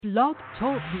Blog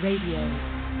Talk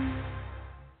Radio.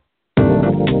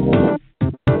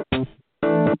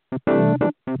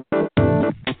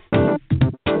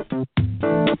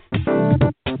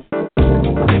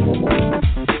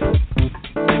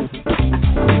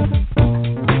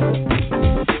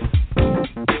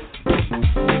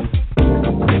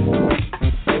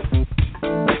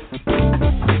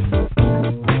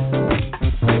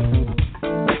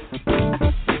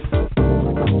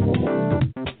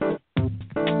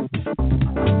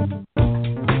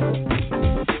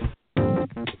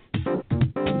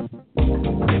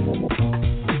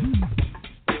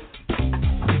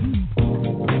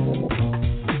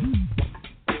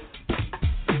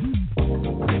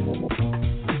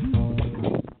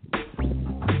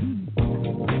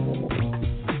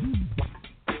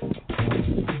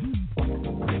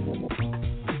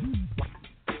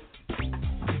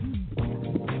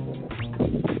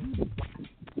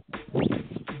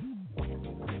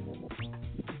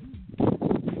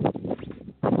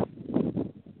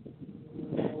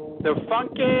 The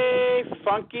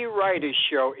Funky Writers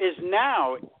Show is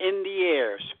now in the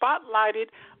air, spotlighted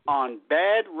on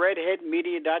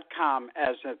badredheadmedia.com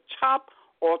as a top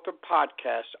author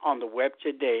podcast on the web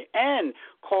today and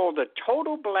called a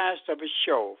total blast of a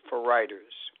show for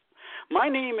writers. My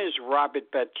name is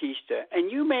Robert Batista,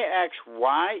 and you may ask,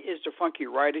 why is the Funky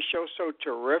Writers Show so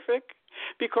terrific?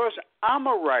 Because I'm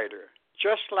a writer,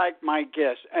 just like my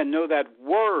guests, and know that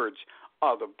words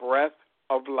are the breath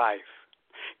of life.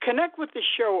 Connect with the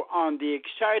show on the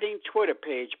exciting Twitter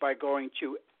page by going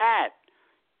to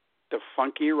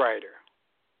 @TheFunkyWriter.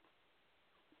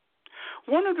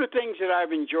 One of the things that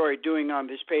I've enjoyed doing on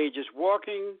this page is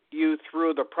walking you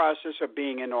through the process of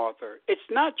being an author. It's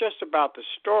not just about the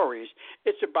stories,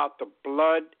 it's about the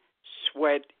blood,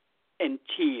 sweat, and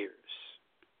tears.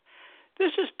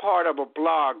 This is part of a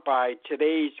blog by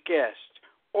today's guest,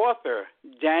 author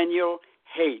Daniel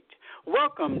Haight.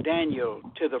 Welcome, Daniel,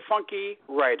 to the Funky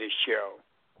Writers Show.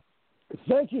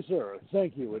 Thank you, sir.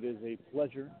 Thank you. It is a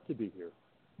pleasure to be here.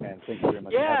 And thank you very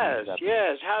much for having me.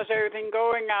 Yes. How's everything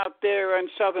going out there in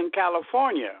Southern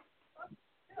California?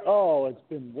 Oh, it's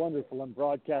been wonderful. I'm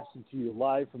broadcasting to you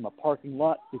live from a parking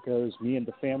lot because me and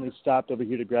the family stopped over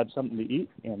here to grab something to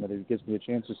eat, and that it gives me a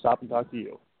chance to stop and talk to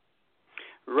you.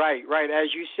 Right.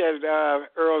 As you said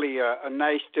earlier, a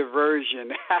nice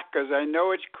diversion, because I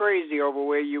know it's crazy over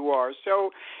where you are.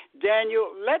 So,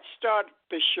 Daniel, let's start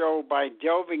the show by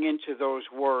delving into those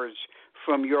words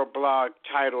from your blog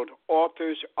titled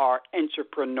Authors Are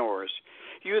Entrepreneurs.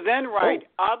 You then write,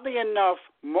 Oddly enough,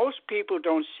 most people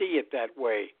don't see it that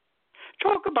way.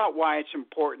 Talk about why it's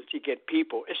important to get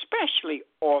people, especially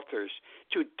authors,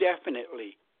 to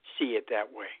definitely see it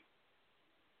that way.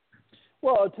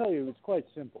 Well, I'll tell you, it's quite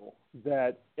simple,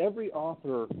 that every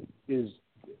author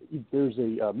there's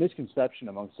a misconception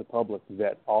amongst the public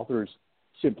that authors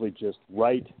simply just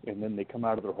write and then they come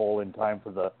out of their hole in time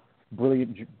for the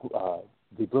brilliant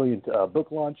book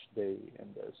launch, they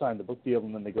sign the book deal,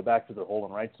 and then they go back to their hole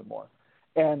and write some more.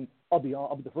 And I'll be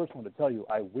the first one to tell you,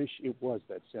 I wish it was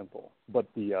that simple.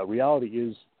 But the reality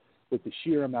is, with the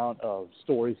sheer amount of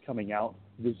stories coming out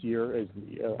this year,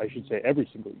 I should say every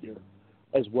single year,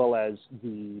 as well as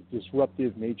the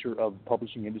disruptive nature of the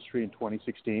publishing industry in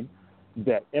 2016,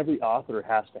 that every author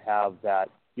has to have that,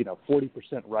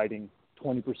 40% writing,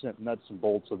 20% nuts and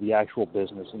bolts of the actual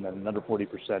business, and then another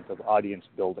 40% of audience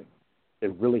building. They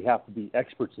really have to be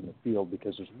experts in the field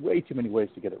because there's way too many ways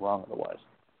to get it wrong otherwise.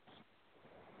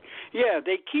 Yeah,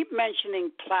 they keep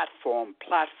mentioning platform.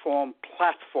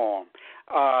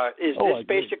 Is this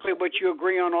basically what you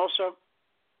agree on also?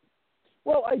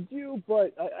 Well, I do,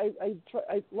 but I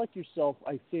like yourself,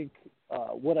 I think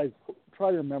what I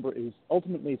try to remember is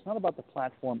ultimately it's not about the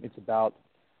platform, it's about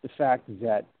the fact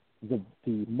that the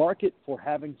market for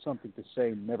having something to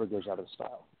say never goes out of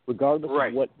style, regardless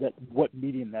of what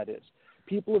medium that is.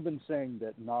 People have been saying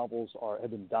that novels have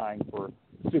been dying for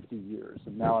 50 years,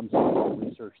 and now I'm seeing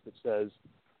research that says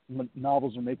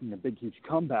novels are making a big, huge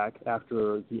comeback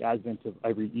after the advent of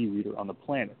every e-reader on the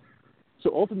planet. So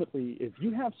ultimately, if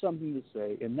you have something to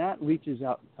say and that reaches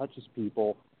out and touches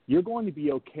people, you're going to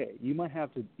be okay. You might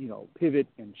have to, pivot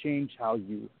and change how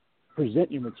you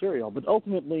present your material, but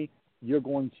ultimately, you're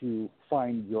going to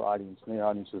find your audience, and their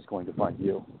audience is going to find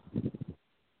you.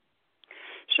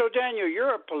 So, Daniel,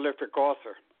 you're a prolific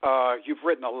author. You've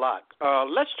written a lot.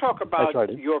 Let's talk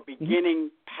about your beginning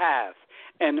path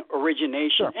and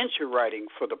origination into writing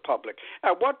for the public.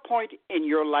 At what point in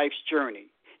your life's journey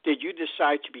did you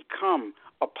decide to become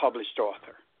a published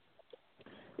author?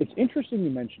 It's interesting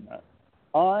you mention that.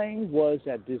 I was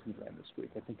at Disneyland this week.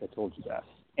 I think I told you that.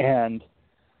 And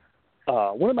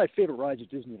one of my favorite rides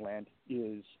at Disneyland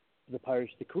is the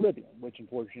Pirates of the Caribbean, which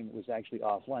unfortunately was actually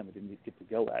offline. We didn't get to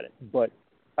go at it. But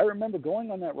I remember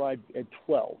going on that ride at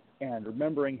 12 and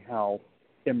remembering how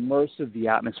immersive the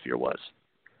atmosphere was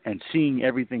and seeing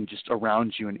everything just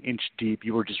around you an inch deep.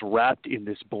 You were just wrapped in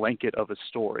this blanket of a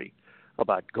story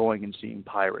about going and seeing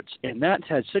pirates. And that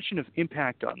had such an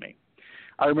impact on me.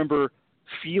 I remember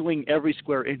feeling every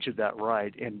square inch of that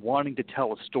ride and wanting to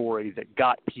tell a story that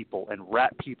got people and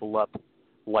wrapped people up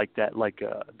like that, like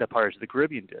the Pirates of the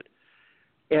Caribbean did.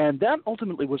 And that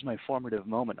ultimately was my formative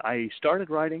moment. I started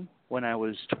writing when I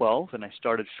was 12, and I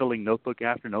started filling notebook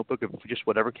after notebook of just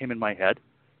whatever came in my head.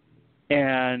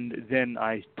 And then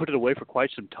I put it away for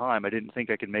quite some time. I didn't think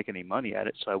I could make any money at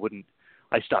it, so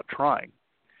I stopped trying.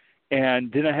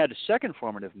 And then I had a second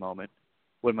formative moment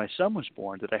when my son was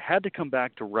born that I had to come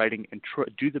back to writing and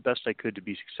do the best I could to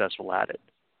be successful at it.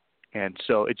 And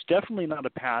so it's definitely not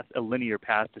a linear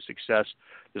path to success.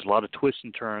 There's a lot of twists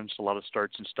and turns, a lot of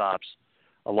starts and stops,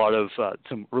 a lot of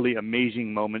some really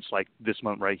amazing moments like this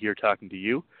moment right here talking to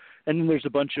you. And then there's a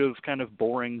bunch of kind of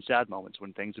boring, sad moments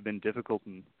when things have been difficult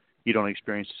and you don't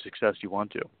experience the success you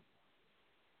want to.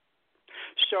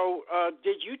 So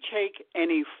did you take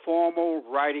any formal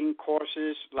writing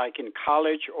courses like in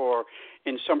college or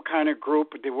in some kind of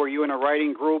group? Were you in a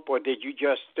writing group or did you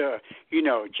just,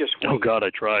 just wing? Oh, God, I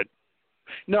tried.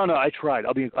 No, I tried.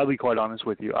 I'll be quite honest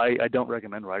with you. I don't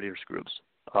recommend writers groups.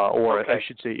 Okay. I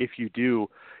should say, if you do,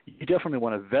 you definitely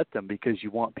want to vet them because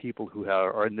you want people who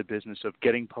are in the business of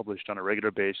getting published on a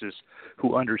regular basis,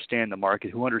 who understand the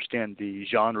market, who understand the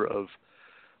genre of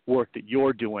work that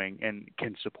you're doing and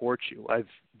can support you.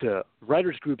 The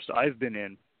writers groups I've been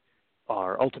in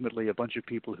are ultimately a bunch of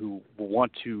people who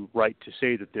want to write to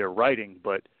say that they're writing,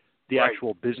 but the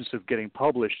actual business of getting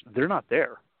published, they're not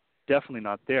there. Definitely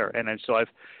not there. And so I've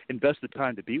invested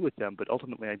time to be with them, but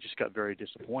ultimately I just got very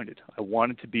disappointed. I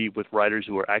wanted to be with writers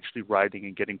who are actually writing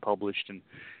and getting published and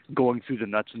going through the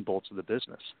nuts and bolts of the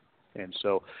business. And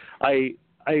so I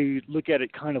look at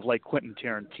it kind of like Quentin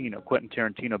Tarantino. Quentin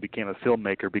Tarantino became a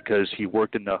filmmaker because he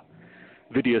worked in the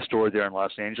video store there in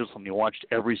Los Angeles and he watched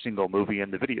every single movie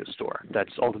in the video store.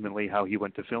 That's ultimately how he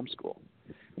went to film school.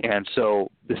 And so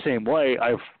the same way,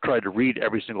 I've tried to read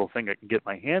every single thing I can get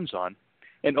my hands on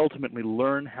and ultimately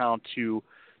learn how to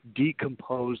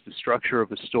decompose the structure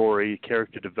of a story,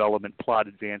 character development, plot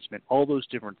advancement, all those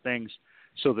different things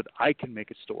so that I can make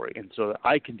a story and so that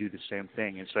I can do the same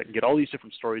thing and so I can get all these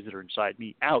different stories that are inside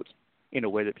me out in a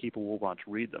way that people will want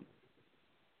to read them.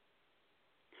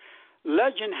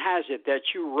 Legend has it that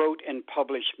you wrote and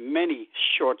published many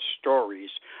short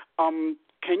stories.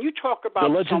 Can you talk about the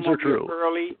legends some are of true. your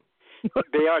early...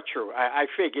 They are true. I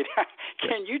figured.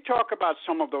 Can you talk about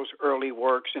some of those early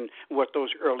works and what those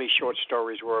early short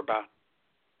stories were about?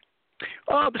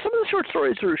 Some of the short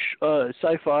stories are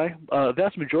sci-fi.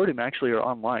 Vast majority of them actually are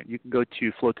online. You can go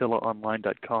to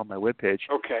flotillaonline.com, my webpage.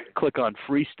 Okay. Click on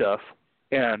free stuff,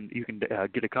 and you can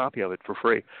get a copy of it for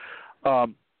free.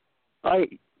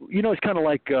 It's kind of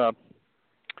like,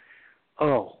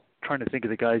 trying to think of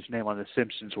the guy's name on The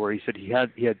Simpsons, where he said he had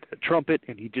a trumpet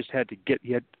and he just had to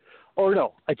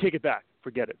I take it back.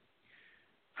 Forget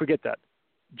that.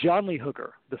 John Lee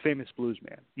Hooker, the famous blues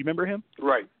man. You remember him?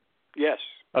 Right. Yes.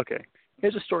 Okay. He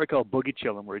has a story called Boogie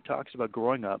Chillin' where he talks about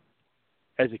growing up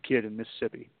as a kid in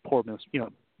Mississippi, poor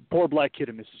black kid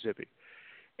in Mississippi.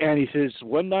 And he says,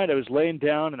 one night I was laying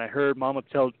down and I heard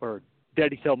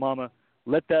Daddy tell Mama,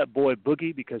 let that boy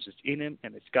boogie because it's in him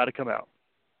and it's got to come out.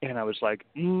 And I was like,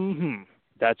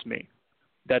 that's me.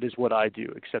 That is what I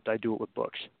do, except I do it with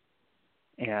books.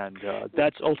 And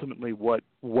that's ultimately what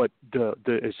the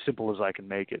as simple as I can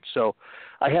make it. So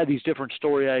I had these different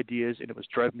story ideas, and it was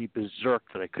driving me berserk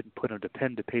that I couldn't put them to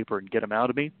pen to paper and get them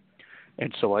out of me.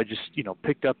 And so I just,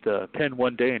 picked up the pen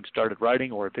one day and started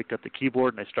writing, or I picked up the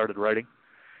keyboard and I started writing.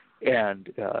 And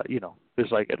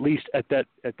there's like, at least at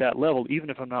that level,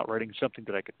 even if I'm not writing something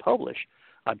that I could publish,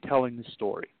 I'm telling the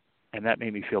story, and that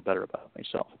made me feel better about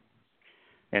myself.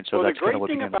 And so that's kind of what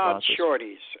began the process. The great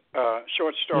thing about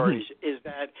short stories is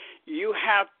that you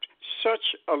have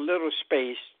such a little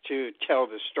space to tell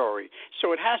the story.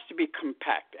 So it has to be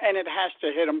compact, and it has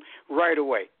to hit them right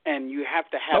away. And you have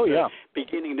to have the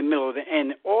beginning, the middle, the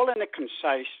end, all in a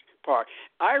concise part.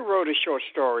 I wrote a short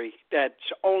story that's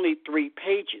only 3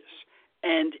 pages,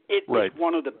 and it was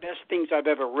one of the best things I've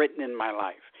ever written in my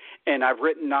life. And I've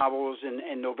written novels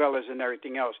and novellas and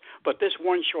everything else. But this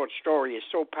one short story is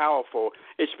so powerful,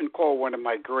 it's been called one of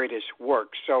my greatest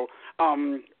works. So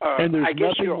and there's I guess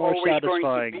nothing you're more always satisfying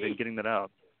going to than getting that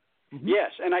out. Yes,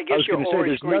 and I guess you're always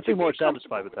there's going nothing to more be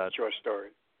satisfied with that. Short story.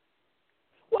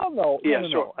 Well, no. Yeah,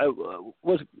 I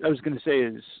was going to say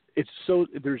is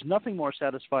there's nothing more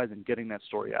satisfying than getting that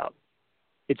story out.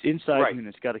 It's inside you and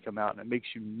it's got to come out, and it makes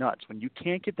you nuts. When you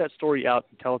can't get that story out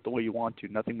and tell it the way you want to,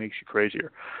 nothing makes you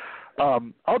crazier.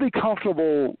 I'll be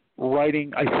comfortable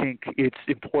writing. I think it's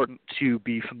important to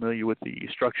be familiar with the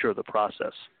structure of the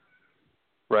process,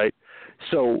 right?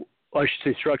 So I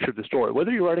should say structure of the story.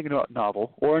 Whether you're writing a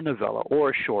novel or a novella or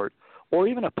a short or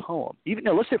even a poem. Even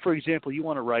now, let's say, for example, you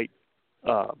want to write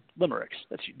limericks.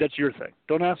 That's your thing.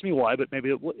 Don't ask me why, but maybe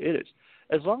it is.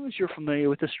 As long as you're familiar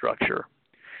with the structure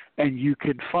and you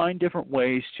can find different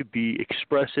ways to be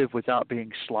expressive without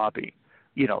being sloppy,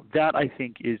 that I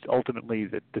think is ultimately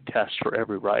the test for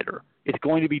every writer. It's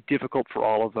going to be difficult for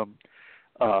all of them.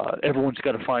 Everyone's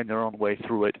got to find their own way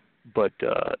through it. But,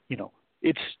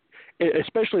 it's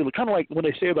especially kind of like what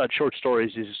I say about short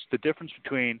stories is the difference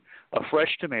between a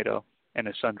fresh tomato and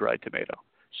a sun-dried tomato.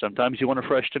 Sometimes you want a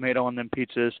fresh tomato on them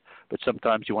pizzas, but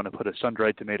sometimes you want to put a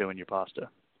sun-dried tomato in your pasta.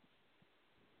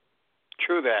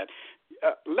 True that.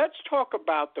 Let's talk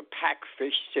about the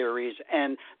Packfish series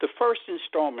and the first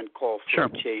installment called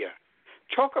Flotilla. Sure.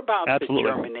 Talk about Absolutely.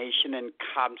 The germination and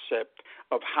concept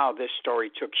of how this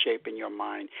story took shape in your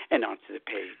mind and onto the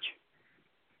page.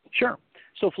 Sure.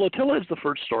 So Flotilla is the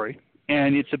first story,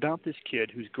 and it's about this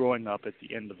kid who's growing up at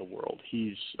the end of the world.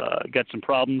 He's got some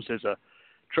problems as a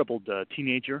troubled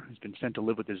teenager. He's been sent to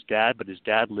live with his dad, but his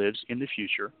dad lives in the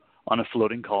future on a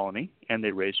floating colony, and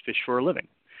they raise fish for a living.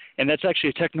 And that's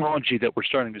actually a technology that we're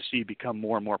starting to see become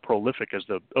more and more prolific as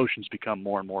the oceans become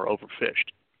more and more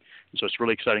overfished. And so it's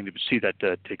really exciting to see that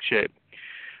take shape.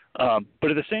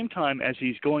 But at the same time, as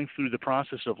he's going through the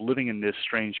process of living in this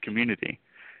strange community,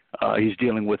 he's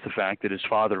dealing with the fact that his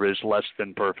father is less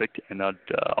than perfect, and that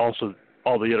also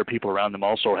all the other people around him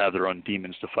also have their own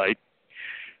demons to fight.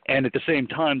 And at the same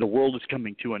time, the world is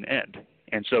coming to an end.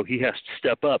 And so he has to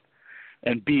step up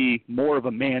and be more of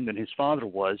a man than his father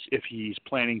was if he's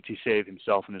planning to save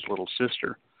himself and his little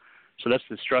sister. So that's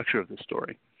the structure of the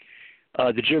story.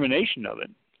 The germination of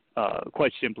it,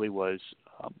 quite simply, was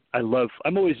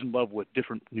I'm always in love with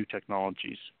different new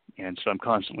technologies, and so I'm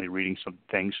constantly reading some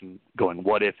things and going,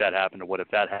 what if that happened, or what if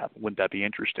that happened? Wouldn't that be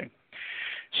interesting?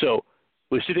 So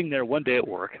we're sitting there one day at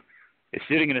work,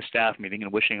 sitting in a staff meeting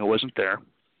and wishing I wasn't there,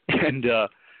 and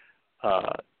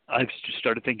I've just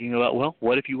started thinking about, well,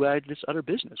 what if you had this other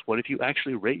business? What if you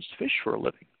actually raised fish for a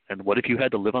living? And what if you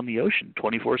had to live on the ocean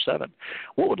 24/7?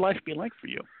 What would life be like for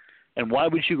you? And why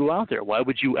would you go out there? Why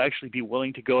would you actually be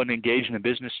willing to go and engage in a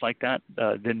business like that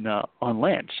than on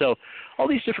land? So all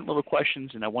these different little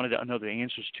questions, and I wanted to know the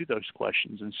answers to those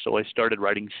questions. And so I started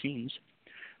writing scenes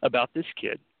about this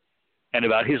kid and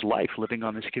about his life living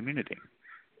on this community.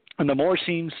 And the more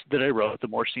scenes that I wrote, the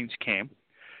more scenes came.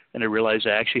 And I realized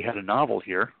I actually had a novel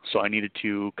here, so I needed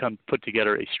to put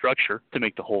together a structure to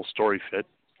make the whole story fit.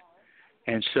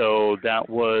 And so that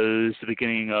was the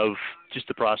beginning of just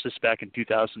the process back in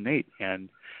 2008, and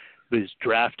was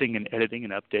drafting and editing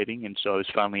and updating, and so I was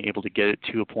finally able to get it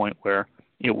to a point where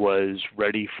it was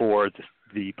ready for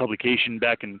the publication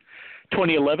back in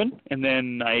 2011, and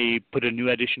then I put a new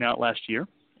edition out last year,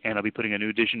 and I'll be putting a new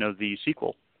edition of the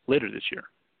sequel later this year.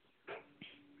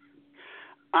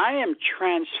 I am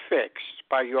transfixed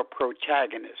by your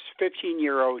protagonist,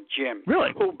 15-year-old Jim,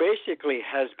 really? Who basically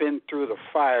has been through the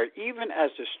fire even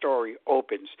as the story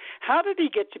opens. How did he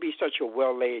get to be such a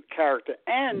well-laid character?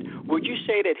 And would you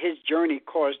say that his journey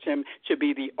caused him to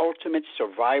be the ultimate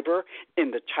survivor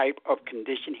in the type of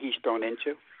condition he's thrown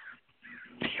into?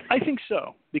 I think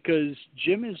so, because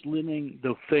Jim is living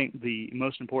the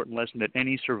most important lesson that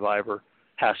any survivor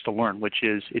has to learn, which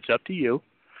is it's up to you.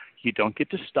 You don't get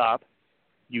to stop.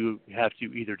 You have to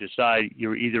either decide,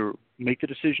 you either make the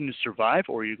decision to survive,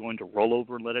 or you're going to roll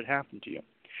over and let it happen to you.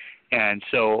 And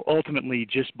so ultimately,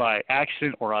 just by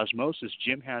accident or osmosis,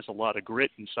 Jim has a lot of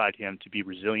grit inside him to be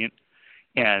resilient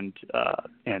and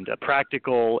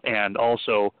practical, and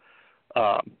also,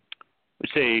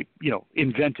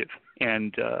 inventive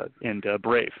and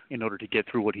brave in order to get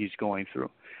through what he's going through.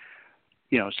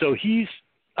 So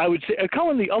I would say, I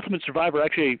call him the ultimate survivor.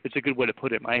 Actually, it's a good way to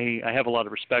put him. I have a lot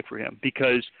of respect for him,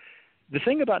 because the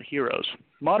thing about heroes,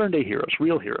 modern-day heroes,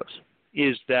 real heroes,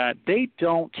 is that they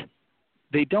don't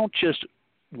just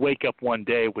wake up one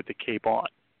day with the cape on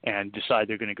and decide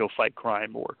they're going to go fight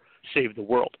crime or save the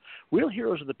world. Real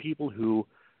heroes are the people who,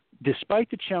 despite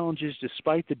the challenges,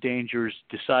 despite the dangers,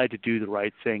 decide to do the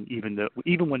right thing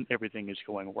even when everything is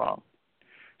going wrong.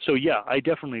 So, yeah, I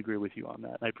definitely agree with you on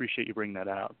that. I appreciate you bringing that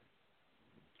out.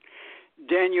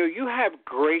 Daniel, you have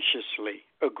graciously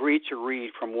agreed to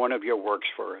read from one of your works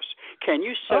for us. Can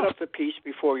you set up the piece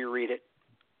before you read it?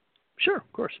 Sure,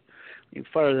 of course. You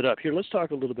fire that up. Here, let's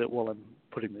talk a little bit while I'm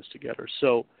putting this together.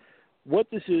 So what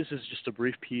this is just a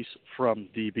brief piece from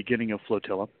the beginning of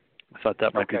Flotilla. I thought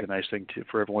that might be the nice thing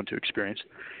for everyone to experience.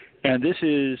 And this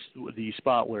is the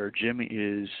spot where Jim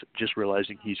is just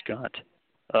realizing he's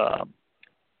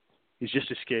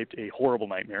just escaped a horrible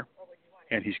nightmare,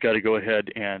 and he's got to go ahead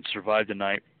and survive the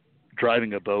night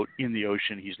driving a boat in the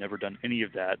ocean. He's never done any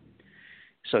of that.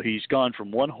 So he's gone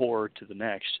from one horror to the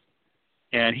next,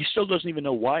 and he still doesn't even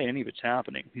know why any of it's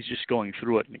happening. He's just going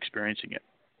through it and experiencing it.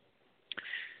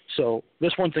 So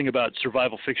that's one thing about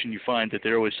survival fiction. You find that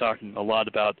they're always talking a lot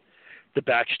about the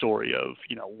backstory of,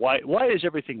 why is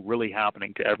everything really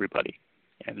happening to everybody?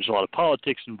 And there's a lot of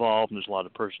politics involved, and there's a lot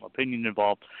of personal opinion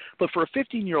involved. But for a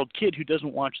 15-year-old kid who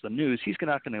doesn't watch the news, he's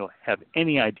not going to have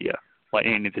any idea why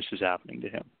any of this is happening to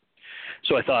him.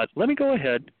 So I thought, let me go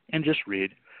ahead and just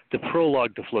read the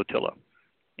prologue to Flotilla.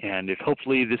 And if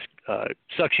hopefully this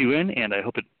sucks you in, and I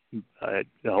hope it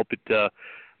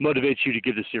motivates you to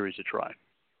give the series a try.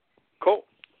 Cool.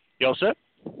 You all set?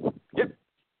 Yep.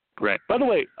 Great. By the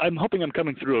way, I'm hoping I'm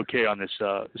coming through okay on this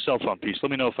cell phone piece.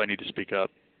 Let me know if I need to speak up.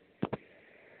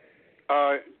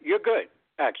 You're good,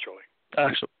 actually.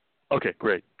 Actually. Okay,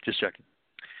 great. Just checking.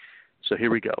 So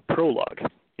here we go. Prologue.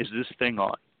 Is this thing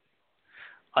on?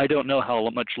 I don't know how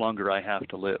much longer I have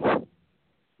to live.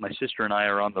 My sister and I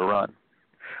are on the run.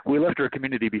 We left our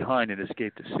community behind and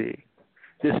escaped to sea.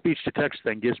 This speech-to-text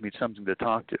thing gives me something to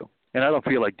talk to, and I don't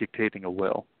feel like dictating a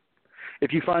will.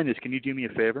 If you find this, can you do me a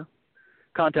favor?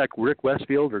 Contact Rick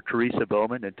Westfield or Teresa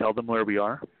Bowman and tell them where we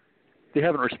are. They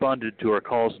haven't responded to our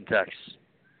calls and texts.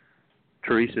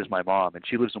 Teresa is my mom, and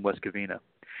she lives in West Covina.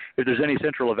 If there's any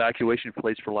central evacuation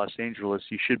place for Los Angeles,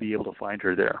 you should be able to find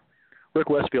her there. Rick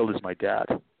Westfield is my dad.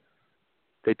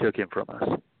 They took him from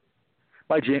us.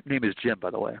 My name is Jim, by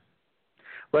the way.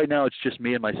 Right now, it's just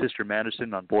me and my sister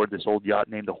Madison on board this old yacht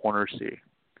named the Horner Sea.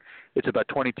 It's about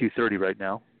 22:30 right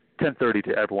now, 10:30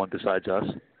 to everyone besides us.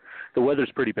 The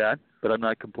weather's pretty bad, but I'm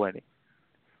not complaining.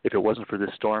 If it wasn't for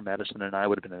this storm, Madison and I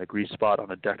would have been in a greased spot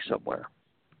on a deck somewhere.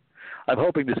 I'm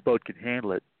hoping this boat can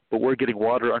handle it, but we're getting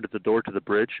water under the door to the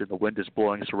bridge, and the wind is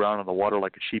blowing us around on the water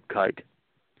like a cheap kite.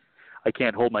 I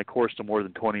can't hold my course to more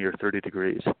than 20 or 30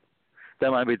 degrees.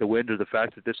 That might be the wind or the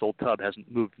fact that this old tub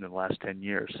hasn't moved in the last 10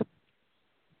 years.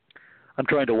 I'm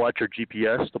trying to watch our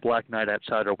GPS, the black night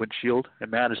outside our windshield,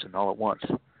 and Madison all at once.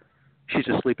 She's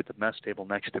asleep at the mess table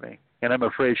next to me, and I'm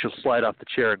afraid she'll slide off the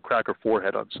chair and crack her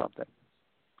forehead on something.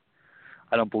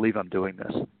 I don't believe I'm doing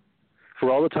this. For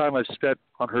all the time I've spent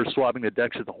on her swabbing the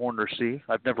decks of the Horner Sea,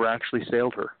 I've never actually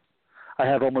sailed her. I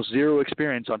have almost zero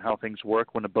experience on how things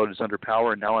work when a boat is under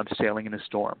power, and now I'm sailing in a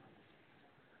storm.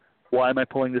 Why am I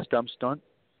pulling this dumb stunt?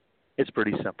 It's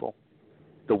pretty simple.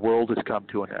 The world has come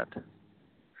to an end.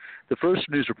 The first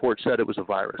news report said it was a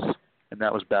virus, and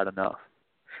that was bad enough.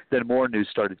 Then more news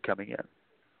started coming in.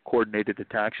 Coordinated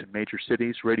attacks in major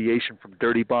cities, radiation from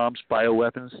dirty bombs,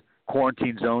 bioweapons,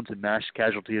 quarantine zones, and mass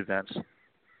casualty events.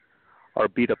 Our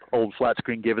beat-up old flat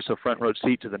screen gave us a front-row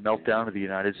seat to the meltdown of the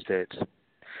United States.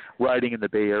 Rioting in the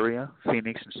Bay Area,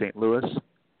 Phoenix, and St. Louis.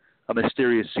 A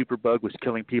mysterious superbug was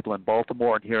killing people in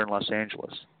Baltimore and here in Los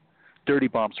Angeles. Dirty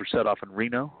bombs were set off in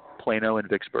Reno, Plano, and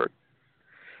Vicksburg.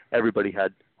 Everybody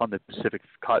on the Pacific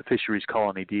Fisheries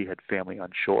Colony D had family on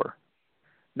shore.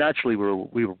 Naturally,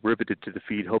 we were riveted to the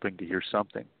feed, hoping to hear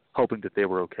something, hoping that they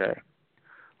were okay.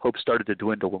 Hope started to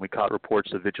dwindle when we caught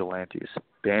reports of vigilantes.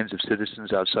 Bands of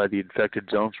citizens outside the infected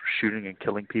zones were shooting and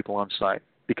killing people on sight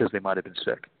because they might have been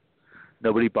sick.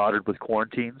 Nobody bothered with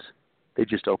quarantines. They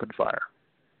just opened fire.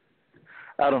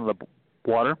 Out on the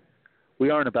water,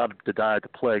 we aren't about to die of the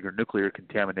plague or nuclear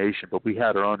contamination, but we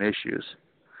had our own issues.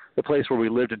 The place where we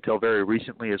lived until very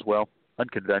recently is, well,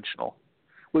 unconventional.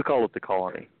 We call it the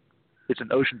colony. It's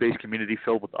an ocean-based community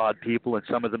filled with odd people, and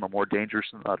some of them are more dangerous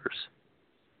than others.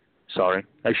 Sorry,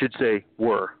 I should say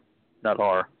were, not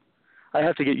are. I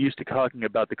have to get used to talking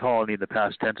about the colony in the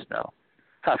past tense now.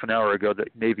 Half an hour ago, the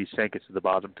Navy sank it to the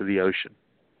bottom to the ocean.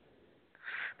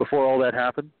 Before all that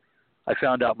happened, I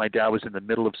found out my dad was in the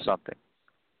middle of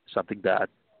something bad.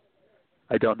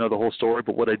 I don't know the whole story,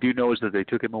 but what I do know is that they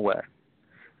took him away.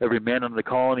 Every man on the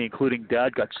colony, including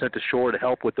Dad, got sent ashore to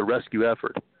help with the rescue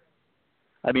effort.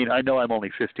 I mean, I know I'm only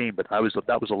 15, but that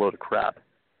was a load of crap.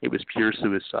 It was pure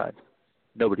suicide.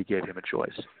 Nobody gave him a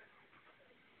choice.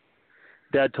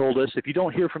 Dad told us, if you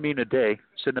don't hear from me in a day,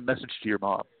 send a message to your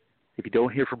mom. If you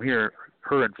don't hear from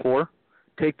her in 4,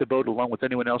 take the boat along with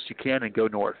anyone else you can and go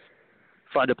north.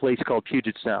 Find a place called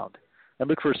Puget Sound and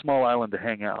look for a small island to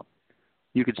hang out.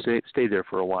 You can stay there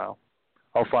for a while.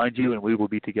 I'll find you and we will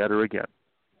be together again.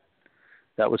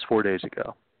 That was 4 days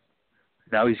ago.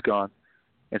 Now he's gone,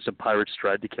 and some pirates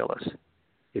tried to kill us.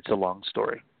 It's a long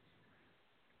story.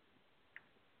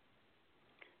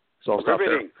 So I'll stop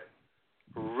there.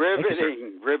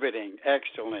 Riveting.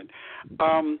 Excellent.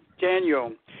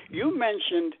 Daniel, you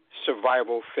mentioned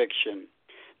survival fiction.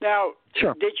 Now,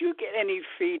 sure. Did you get any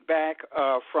feedback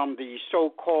from the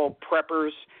so-called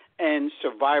preppers and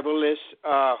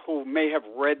survivalists who may have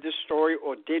read the story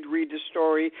or did read the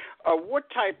story? What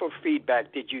type of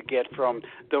feedback did you get from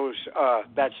those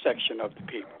that section of the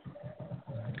people?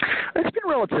 It's been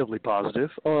relatively positive.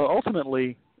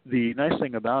 Ultimately, the nice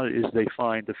thing about it is they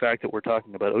find the fact that we're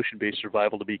talking about ocean-based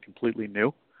survival to be completely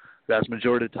new. The vast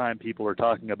majority of the time, people are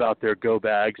talking about their go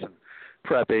bags and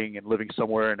prepping and living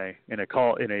somewhere in a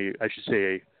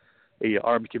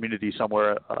armed community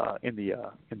somewhere in the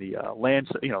land,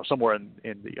 somewhere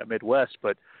in the Midwest.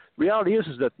 But the reality is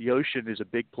that the ocean is a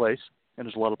big place and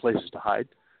there's a lot of places to hide.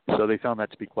 So they found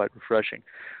that to be quite refreshing.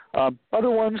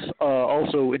 Other ones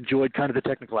also enjoyed kind of the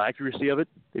technical accuracy of it.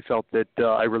 They felt that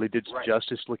I really did some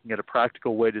justice looking at a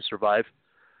practical way to survive,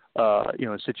 a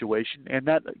situation, and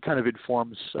that kind of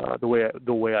informs the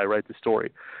way I write the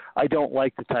story. I don't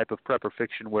like the type of prepper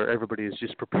fiction where everybody is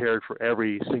just prepared for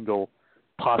every single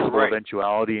possible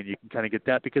eventuality, and you can kind of get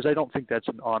that, because I don't think that's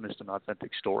an honest and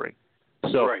authentic story.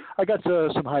 So I got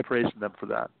some high praise from them for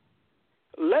that.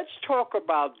 Let's talk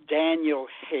about Daniel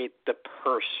Haight, the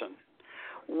person.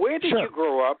 Where did you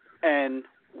grow up, and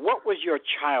what was your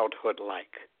childhood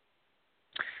like?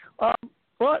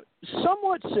 Well,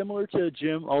 somewhat similar to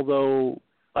Jim, although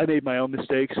I made my own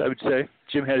mistakes, I would say.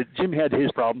 Jim had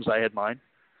his problems, I had mine.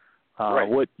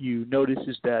 What you notice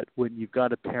is that when you've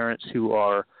got parents who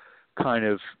are kind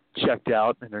of checked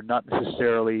out and they're not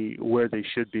necessarily where they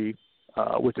should be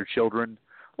with their children,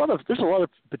 there's a lot of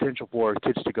potential for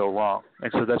kids to go wrong.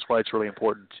 And so that's why it's really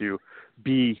important to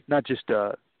be, not just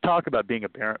talk about being a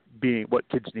parent, being what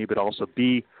kids need, but also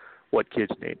be what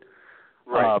kids need.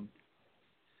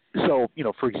 So,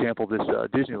 for example, this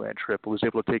Disneyland trip, I was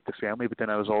able to take the family, but then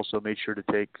I was also made sure to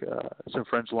take some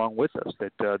friends along with us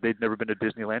that they'd never been to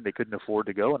Disneyland. They couldn't afford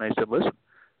to go. And I said, listen,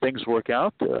 things work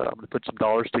out. I'm going to put some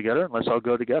dollars together and let's all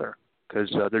go together, because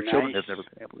their children have never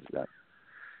been able to do that.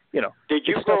 Did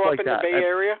you grow up in the Bay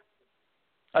Area?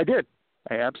 I did.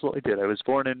 I absolutely did. I was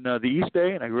born in the East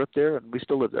Bay, and I grew up there, and we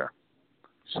still live there.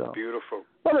 So beautiful.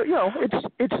 Well,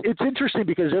 it's interesting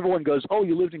because everyone goes, "Oh,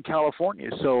 you lived in California,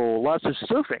 so lots of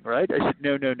surfing, right?" I said,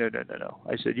 "No.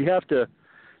 I said you have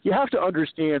to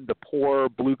understand the poor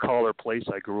blue collar place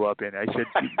I grew up in." I said,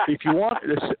 if you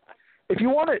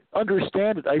want to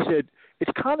understand it, I said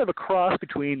it's kind of a cross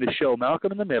between the show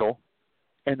Malcolm in the Middle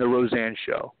and the Roseanne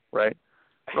show, right?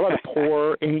 A lot of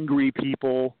poor, angry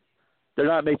people. They're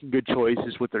not making good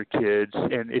choices with their kids,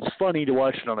 and it's funny to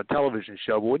watch it on a television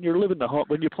show. But when you're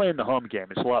when you're playing the home game,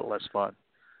 it's a lot less fun.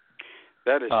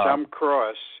 That is some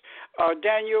cross.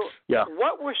 Daniel,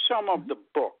 what were some of the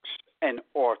books and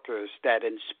authors that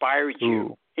inspired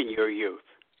you in your youth?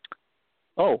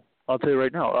 Oh, I'll tell you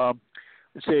right now.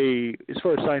 Say, as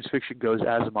far as science fiction goes,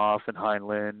 Asimov and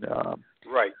Heinlein,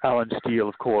 Alan Steele,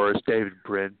 of course, David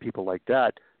Brin, people like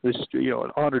that. It's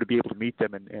an honor to be able to meet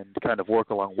them and kind of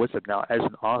work along with them now as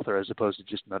an author, as opposed to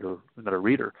just another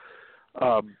reader.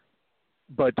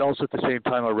 But also at the same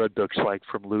time, I read books like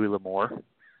from Louis L'Amour.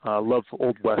 Love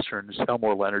old westerns.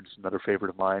 Elmore Leonard's another favorite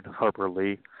of mine. Harper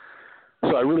Lee.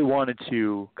 So I really wanted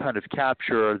to kind of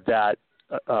capture that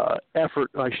effort,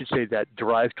 I should say, that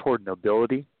drive toward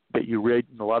nobility that you read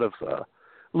in a lot of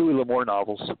Louis L'Amour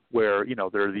novels, where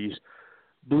there are these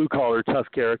blue-collar, tough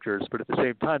characters, but at the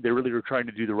same time, they really are trying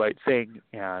to do the right thing,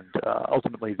 and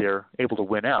ultimately they're able to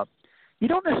win out. You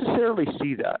don't necessarily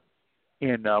see that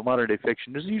in modern-day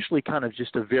fiction. There's usually kind of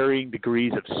just a varying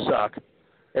degrees of suck.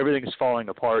 Everything is falling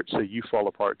apart, so you fall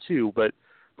apart too. But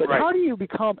how do you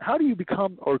become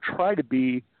or try to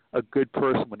be a good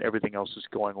person when everything else is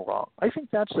going wrong? I think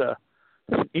that's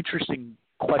an interesting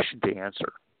question to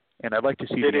answer. And I'd like to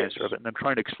see the answer of it, and I'm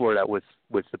trying to explore that with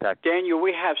the back. Daniel,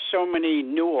 we have so many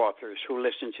new authors who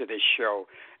listen to this show,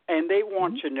 and they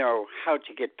want to know how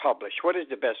to get published. What is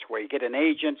the best way? Get an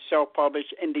agent,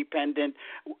 self-published, independent,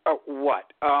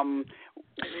 what? How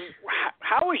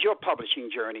was your publishing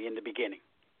journey in the beginning?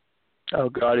 Oh,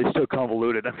 God, it's so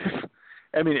convoluted.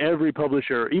 I mean, every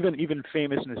publisher, even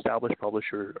famous and established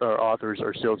publisher or authors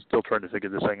are still trying to figure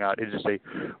this thing out. It is a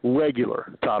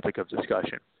regular topic of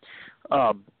discussion.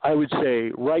 I would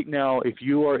say right now, if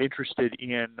you are interested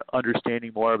in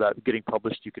understanding more about getting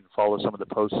published, you can follow some of the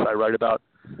posts I write about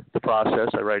the process.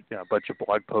 I write a bunch of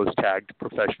blog posts tagged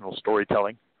professional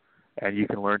storytelling, and you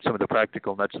can learn some of the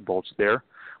practical nuts and bolts there.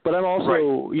 But I'm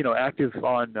also, active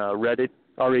on Reddit,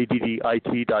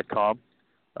 RADDIT.com,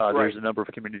 There's a number of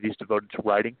communities devoted to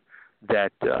writing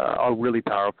that are really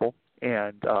powerful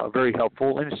and very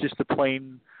helpful, and it's just the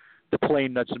plain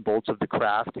nuts and bolts of the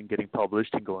craft and getting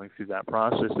published and going through that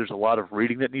process. There's a lot of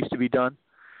reading that needs to be done,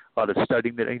 a lot of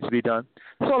studying that needs to be done.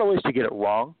 There's a lot of ways to get it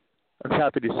wrong. I'm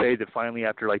happy to say that finally,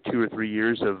 after like 2 or 3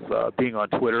 years of being on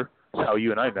Twitter, that's how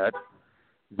you and I met,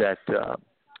 that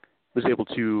was able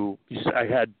to, I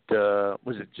had,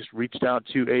 just reached out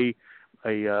to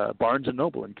a Barnes &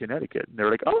 Noble in Connecticut, and they were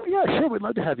like, oh, yeah, sure, we'd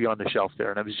love to have you on the shelf there.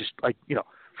 And I was just like,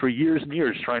 for years and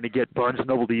years trying to get Barnes &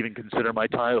 Noble to even consider my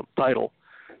title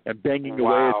and banging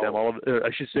away at them. I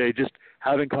should say, just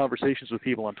having conversations with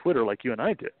people on Twitter like you and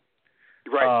I did.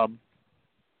 Right.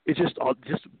 It's just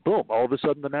boom, all of a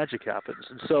sudden the magic happens.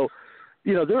 And so,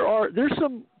 there's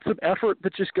some effort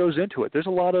that just goes into it. There's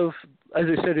a lot of, as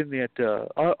I said in the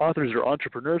authors or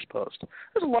entrepreneurs post,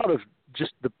 there's a lot of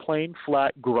just the plain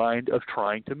flat grind of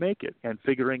trying to make it and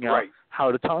figuring out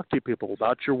how to talk to people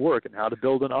about your work and how to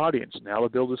build an audience and how to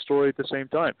build a story at the same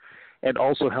time, and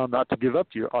also how not to give up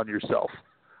on yourself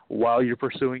while you're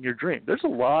pursuing your dream. There's a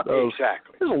lot of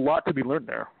there's a lot to be learned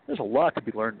there. There's a lot to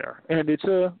be learned there, and it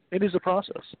is a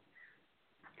process.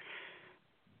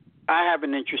 I have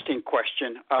an interesting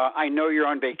question. I know you're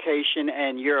on vacation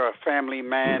and you're a family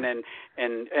man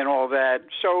and all that.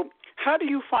 So how do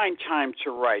you find time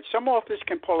to write? Some authors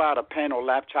can pull out a pen or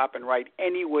laptop and write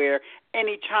anywhere,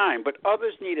 anytime, but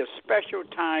others need a special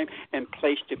time and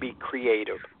place to be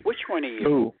creative. Which one are you?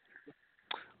 Ooh.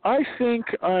 I think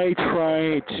I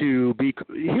try to be.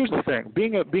 Here's the thing: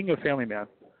 being a family man,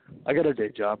 I got a day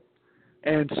job,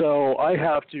 and so I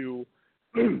have to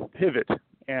pivot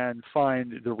and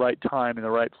find the right time and the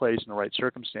right place and the right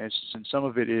circumstances. And some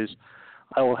of it is,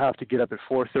 I will have to get up at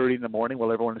 4:30 in the morning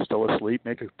while everyone is still asleep,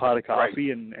 make a pot of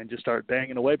coffee, and just start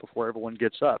banging away before everyone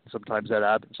gets up. Sometimes that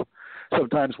happens.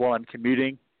 Sometimes while I'm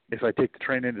commuting, if I take the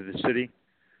train into the city,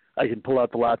 I can pull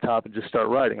out the laptop and just start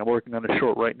writing. I'm working on a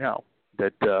short right now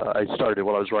that I started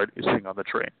while I was sitting on the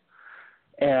train.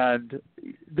 And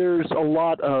there's a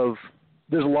lot of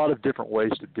different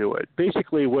ways to do it.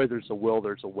 Basically, where there's a will,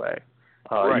 there's a way.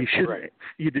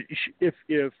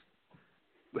 If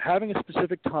having a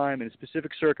specific time and a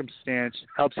specific circumstance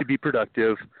helps you be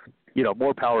productive,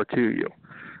 more power to you.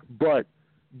 But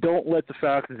don't let the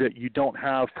fact that you don't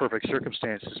have perfect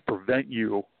circumstances prevent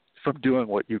you from doing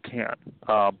what you can.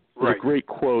 There's a great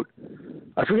quote.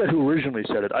 I forget who originally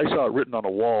said it. I saw it written on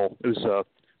a wall. It was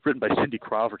written by Cindy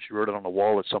Crawford. She wrote it on a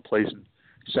wall at some place in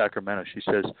Sacramento. She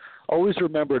says, always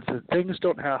remember that things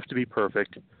don't have to be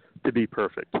perfect to be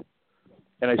perfect.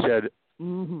 And I said,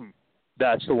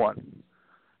 that's the one.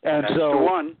 And that's so the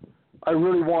one. I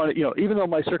really want to, even though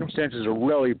my circumstances are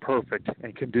really perfect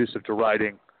and conducive to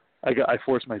writing, I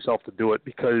force myself to do it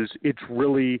because it's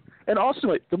really, and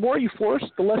also the more you force,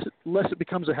 the less it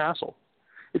becomes a hassle.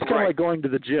 It's kind of like going to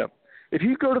the gym. If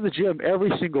you go to the gym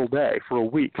every single day for a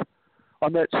week,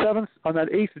 on that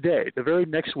 8th day, the very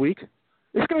next week,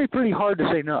 it's going to be pretty hard to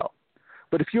say no.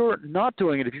 But if you're not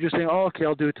doing it, if you're just saying, oh, okay,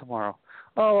 I'll do it tomorrow.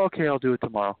 Oh, okay, I'll do it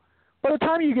tomorrow. By the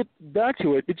time you get back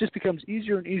to it, it just becomes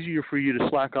easier and easier for you to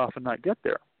slack off and not get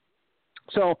there.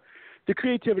 So the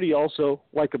creativity also,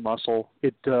 like a muscle,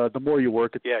 the more you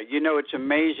work it. Yeah, it's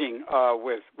amazing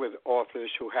with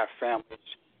authors who have families.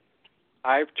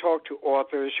 I've talked to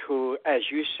authors who, as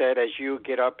you said, as you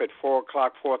get up at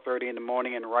 4:30 in the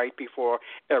morning and write before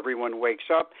everyone wakes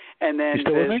up. And then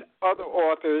there's other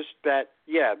authors that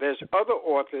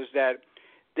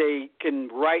they can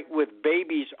write with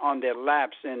babies on their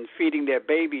laps and feeding their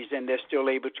babies, and they're still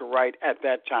able to write at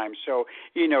that time. So,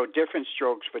 different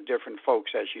strokes for different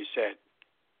folks, as you said.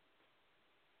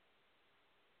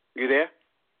 You there?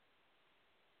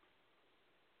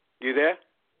 You there?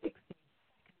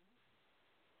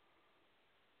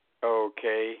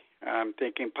 Okay. I'm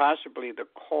thinking possibly the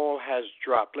call has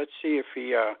dropped. Let's see if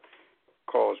he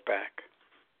calls back.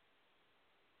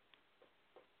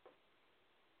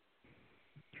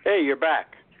 Hey, you're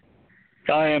back.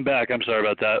 I am back. I'm sorry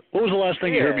about that. What was the last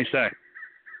thing you heard me say?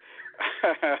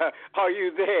 Are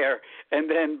you there? And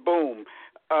then boom.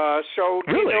 So,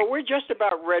 really? We're just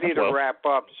about ready to wrap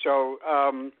up. So,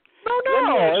 I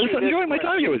was enjoying my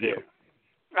time with you.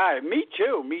 All right, me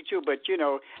too. But,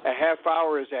 a half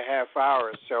hour is a half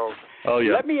hour. So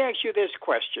let me ask you this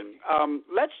question.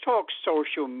 Let's talk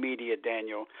social media,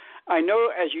 Daniel. I know,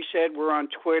 as you said, we're on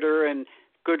Twitter and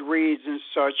Goodreads and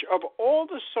such. Of all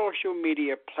the social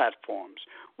media platforms,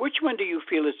 which one do you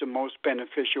feel is the most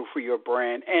beneficial for your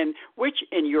brand, and which,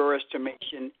 in your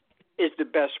estimation, is the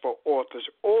best for authors?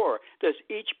 Or does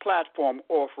each platform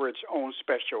offer its own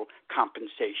special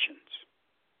compensations?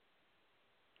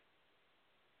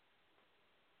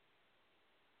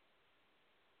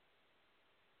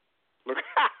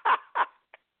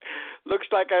 Looks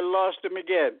like I lost him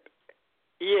again.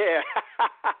 Yeah.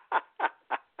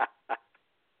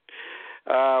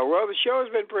 Well, the show's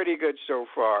been pretty good so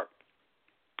far.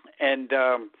 And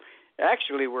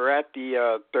actually, we're at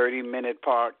the 30-minute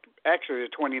part, actually the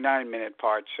 29-minute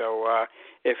part. So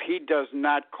if he does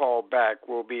not call back,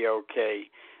 we'll be okay.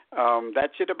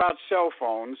 That's it about cell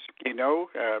phones.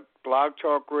 Blog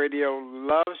Talk Radio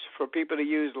loves for people to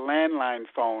use landline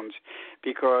phones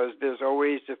because there's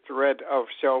always the threat of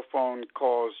cell phone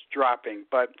calls dropping.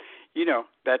 But,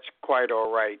 that's quite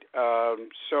all right.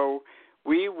 So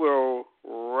we will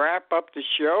wrap up the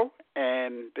show,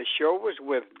 and the show was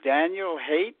with Daniel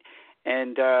Haight.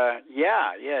 And,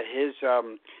 his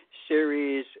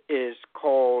series is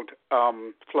called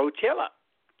Flotilla.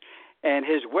 And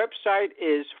his website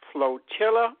is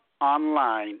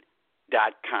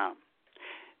flotillaonline.com.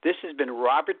 This has been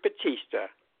Robert Batista,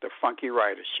 the Funky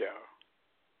Writer Show.